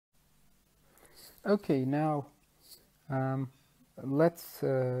Okay, now let's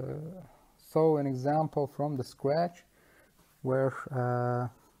solve an example from the scratch where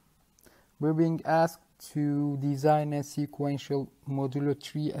we're being asked to design a sequential modulo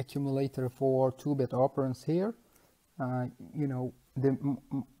 3 accumulator for 2-bit operands here. You know, the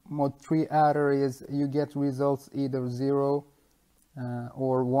mod 3 adder is you get results either 0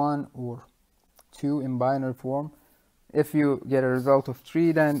 or 1 or 2 in binary form. If you get a result of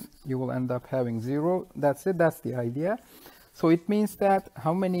 3, then you will end up having 0. That's it. That's the idea. So it means that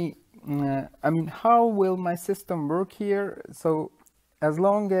how many, how will my system work here? So as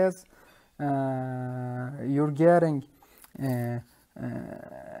long as you're getting,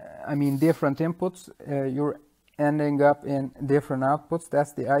 different inputs, you're ending up in different outputs.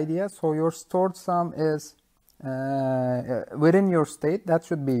 That's the idea. So your stored sum is within your state. That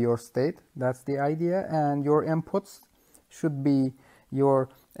should be your state. That's the idea. And your inputs should be your,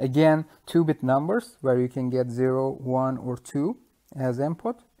 again, 2-bit numbers where you can get 0, 1, or 2 as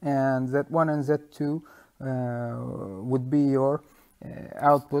input, and Z1 and Z2 would be your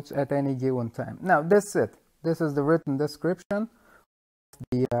outputs at any given time. Now that's it. This is the written description of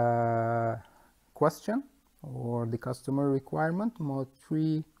the question or the customer requirement, mod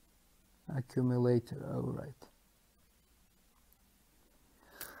 3 accumulator. All right.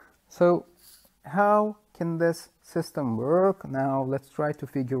 So how can this system work? Now let's try to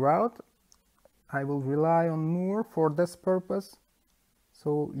figure out. I will rely on Moore for this purpose.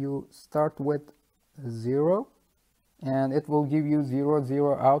 So you start with 0 and it will give you 0,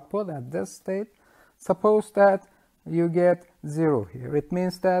 0 output at this state. Suppose that you get 0 here. It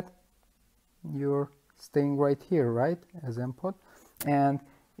means that you're staying right here, right, as input. And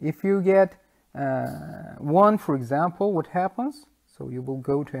if you get 1, for example, what happens? So you will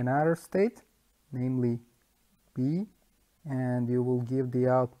go to another state, namely B, and you will give the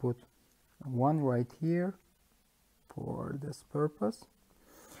output 1 right here for this purpose.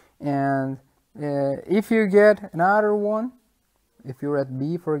 And if you get another one, if you're at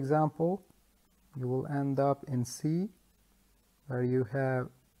B, for example, you will end up in C, where you have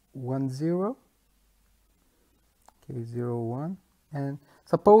 1, 0, okay, 0, 1. And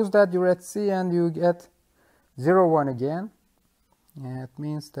suppose that you're at C and you get 0, 1 again, and it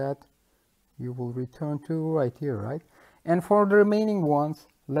means that you will return to right here, right? And for the remaining ones,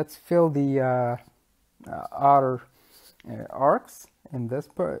 let's fill the other arcs in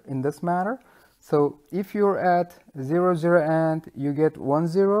this manner. So if you're at 0, 0 and you get 1,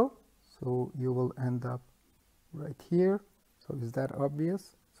 0, so you will end up right here. So is that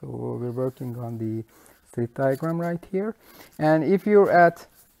obvious? So we're working on the state diagram right here. And if you're at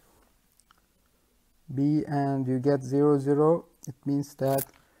B and you get 0, 0, it means that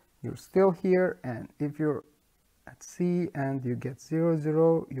you're still here. And if you're at C and you get 0,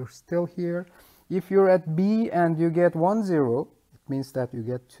 0, you're still here. If you're at B and you get 1, 0, it means that you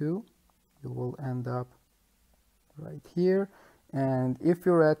get 2. You will end up right here. And if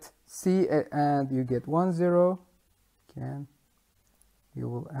you're at C and you get 1, 0, again, you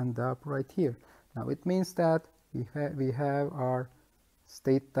will end up right here. Now it means that we have our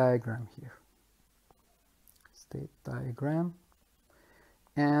state diagram here. State diagram.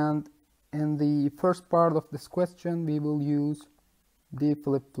 And in the first part of this question, we will use the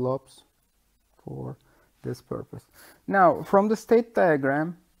flip-flops for this purpose. Now, from the state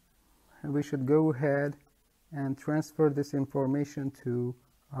diagram, we should go ahead and transfer this information to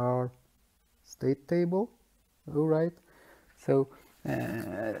our state table. All right. So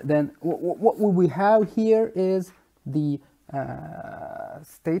then what we have here is the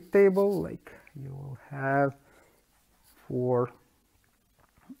state table, like you will have for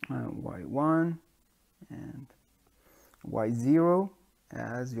y1 and y0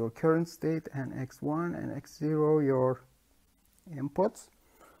 as your current state, and x1 and x0 your inputs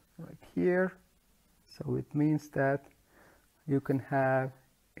right here. So it means that you can have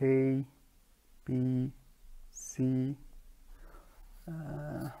A, B, C,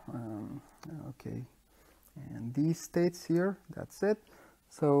 okay, and these states here, that's it.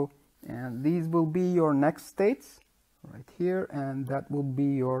 So, and these will be your next states right here, and that will be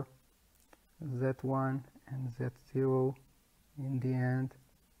your Z1 and Z0 in the end,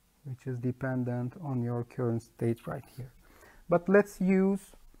 which is dependent on your current state right here. But let's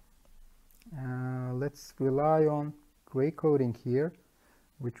rely on gray coding here,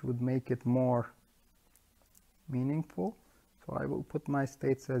 which would make it more meaningful. So I will put my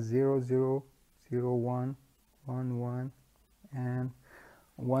states as 0, 0, 0, 1, 1, 1, and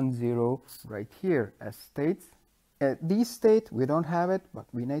 1, 0 right here as states. These states, we don't have it, but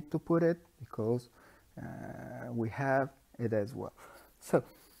we need to put it because we have it as well. So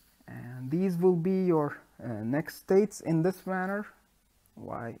and these will be your next states in this manner.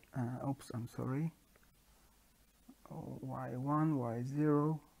 Oops, I'm sorry. y1,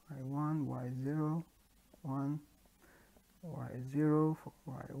 y0, y1, y0, 1, y0,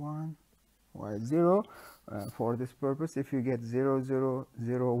 y1, y0. For this purpose, if you get 0, 0,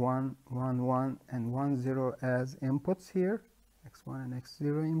 0, 1, 1, 1, and 1, 0 as inputs here, x1 and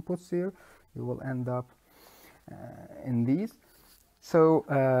x0 inputs here, you will end up in these. So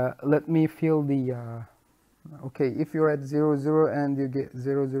let me fill the okay, if you're at 0, 0 and you get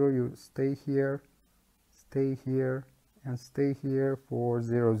 0, 0, you stay here, and stay here for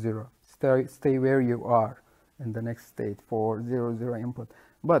 0, 0. Stay where you are in the next state for 0, 0 input.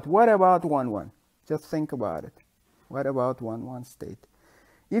 But what about 1, 1? Just think about it. What about 1, 1 state?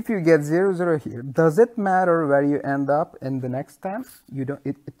 If you get 0, 0 here, does it matter where you end up in the next time? You don't.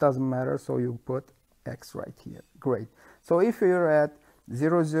 It doesn't matter, so you put x right here. Great. So if you're at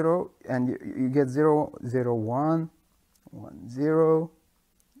 0, 0 and you get 0, 0, 1, 1, 0,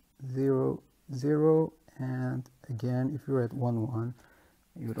 0, 0, and again, if you're at 1, 1,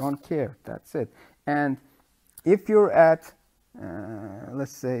 you don't care. That's it. And if you're at,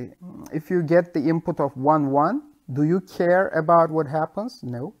 let's say, if you get the input of 1, 1, do you care about what happens?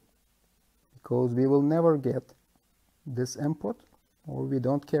 No, because we will never get this input, or we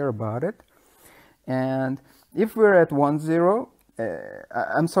don't care about it. And if we're at 1, 0,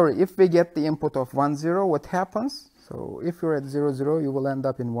 I'm sorry, if we get the input of 1, 0, what happens? So if you're at 0, 0, you will end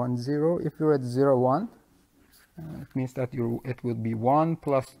up in 1, 0. If you're at 0, 1, it means that it will be 1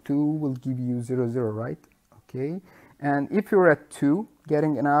 plus 2 will give you 0, 0, right? Okay. And if you're at 2,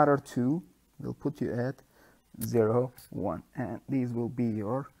 getting another 2 will put you at 0, 1. And these will be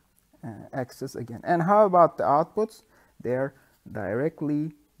your x's again. And how about the outputs? They're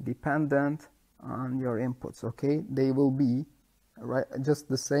directly dependent on your inputs, okay? They will be right just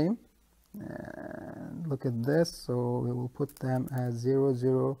the same. And look at this. So we will put them as 0,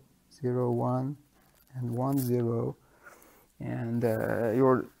 0, 0, 1, and 1, 0. And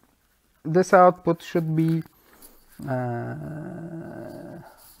this output should be 1,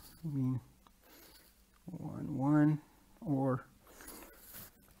 1, or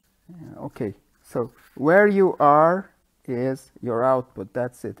okay. So where you are is your output.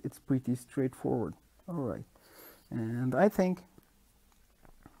 That's it. It's pretty straightforward. All right. And I think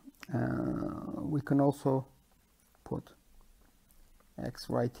we can also put x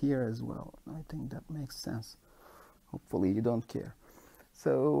right here as well. I think that makes sense. Hopefully you don't care.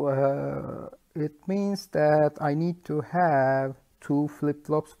 So it means that I need to have 2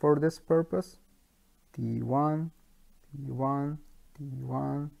 flip-flops for this purpose. T1, T1,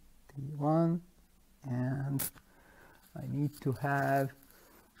 T1, T1, and I need to have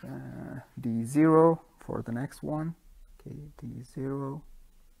D0 for the next one. Okay, D0,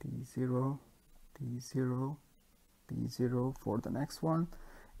 D0, D0, D0 for the next one,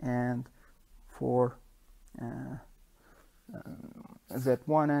 and for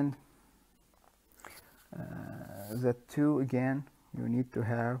Z1 and Z2 again, you need to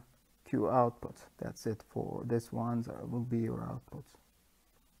have Q outputs. That's it. For this ones will be your outputs.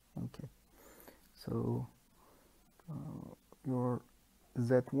 Okay, so your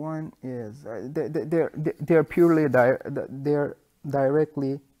Z1 is they're purely they're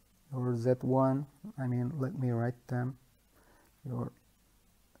directly your Z1. I mean, let me write them. Your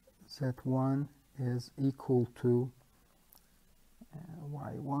Z1 is equal to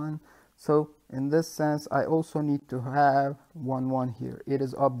Y1. So in this sense, I also need to have 1, 1 here. It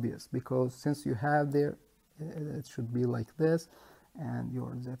is obvious because since you have there, it should be like this, and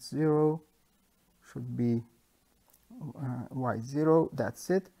your Z0 should be Y0. That's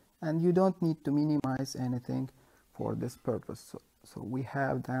it. And you don't need to minimize anything for this purpose. So we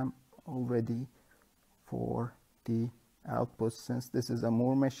have them already for the output, since this is a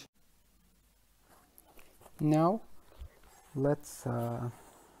Moore machine. Now let's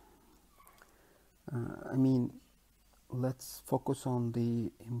let's focus on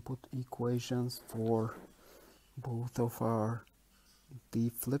the input equations for both of our D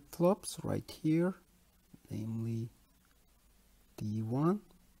flip-flops right here, namely D1,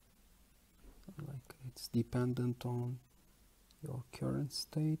 like it's dependent on your current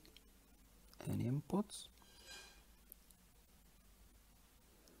state and inputs,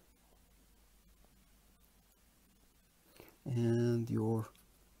 and your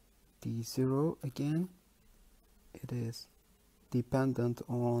D0 again, it is dependent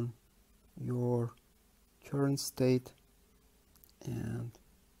on your current state and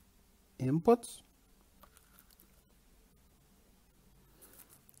inputs.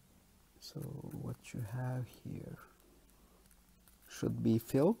 So what you have here should be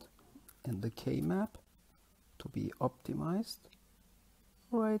filled. in the K-map to be optimized.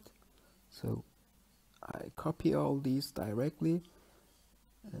 Right, so I copy all these directly.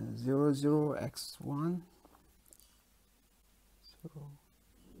 0, 0, x1, 0,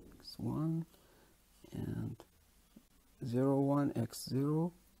 x1, and 0, 1,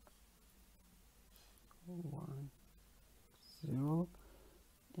 x0, 1, 0,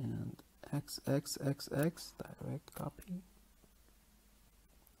 and x, x, x, x, direct copy.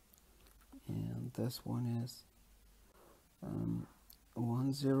 And this one is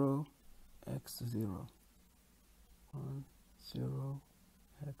 1, 0, x0, 1, 0,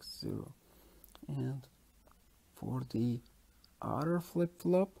 x0. And for the other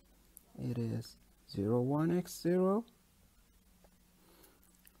flip-flop, it is 0, 1, x0,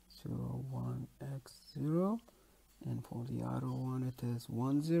 0, 1, x0, and for the other one it is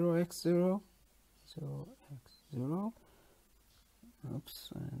 1, 0, x0, 0, x0.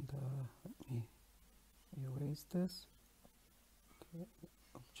 Oops, and let me erase this. Okay,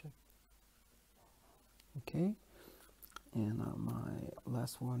 object. Okay, and my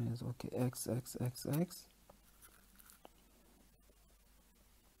last one is okay, x, x, x, x.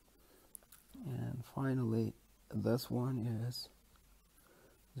 And finally, this one is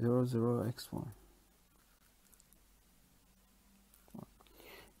 0, 0, x1.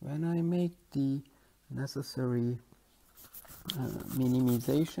 When I make the necessary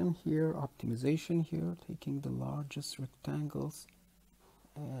minimization here, optimization here, taking the largest rectangles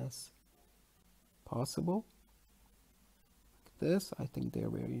as possible, like this, I think they're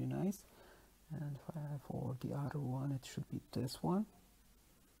very nice. And for the other one, it should be this one,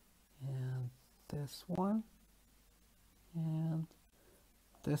 and this one, and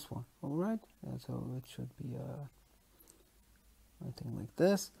this one. All right, and so it should be something like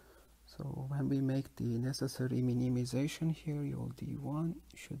this. So when we make the necessary minimization here, your D1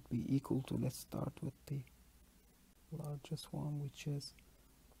 should be equal to, let's start with the largest one, which is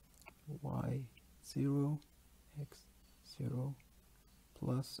y0, x0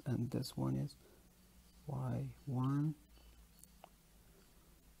 plus, and this one is y1,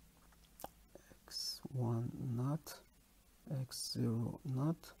 x1 not, x0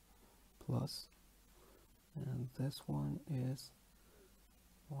 not plus, and this one is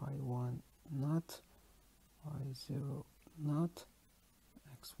y1 not, y0 not,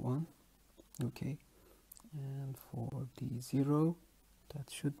 x1. Okay, and for the 0, that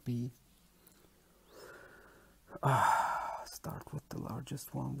should be start with the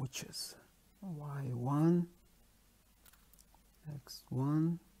largest one, which is y1,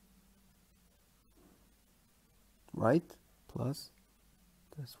 x1, right, plus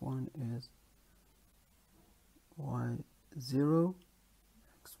this one is y0,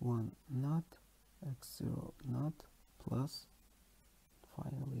 x1 not, x0 not, plus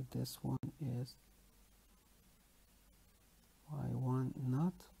finally this one is y1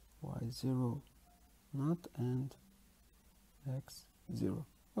 not, y0 not, and x0.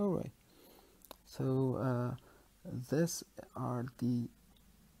 All right, so these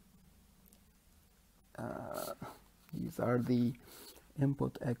are the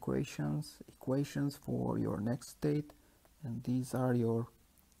input equations for your next state, and these are your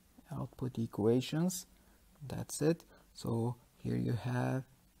output equations. That's it. So here you have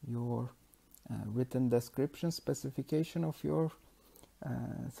your written description, specification of your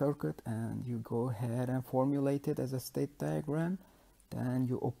circuit, and you go ahead and formulate it as a state diagram. Then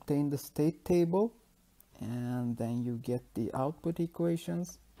you obtain the state table, and then you get the output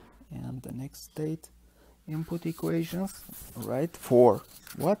equations and the next state input equations, right? For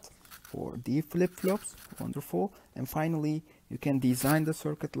what? For the flip-flops. Wonderful. And finally, you can design the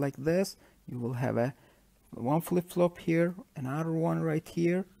circuit like this. You will have one flip-flop here, another one right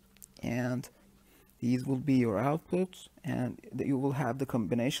here, and these will be your outputs, and you will have the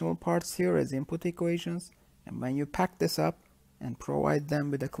combinational parts here as input equations. And when you pack this up and provide them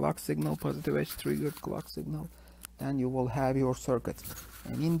with a clock signal, positive edge triggered clock signal, then you will have your circuit.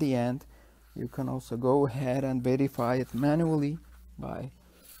 And in the end, you can also go ahead and verify it manually by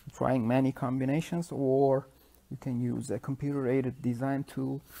trying many combinations, or you can use a computer-aided design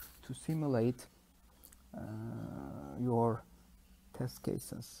tool to simulate your test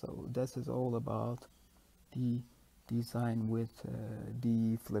cases. So this is all about the design with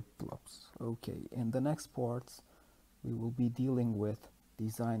the flip-flops. Okay, in the next parts we will be dealing with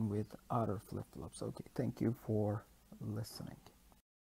design with other flip-flops. Okay, thank you for listening.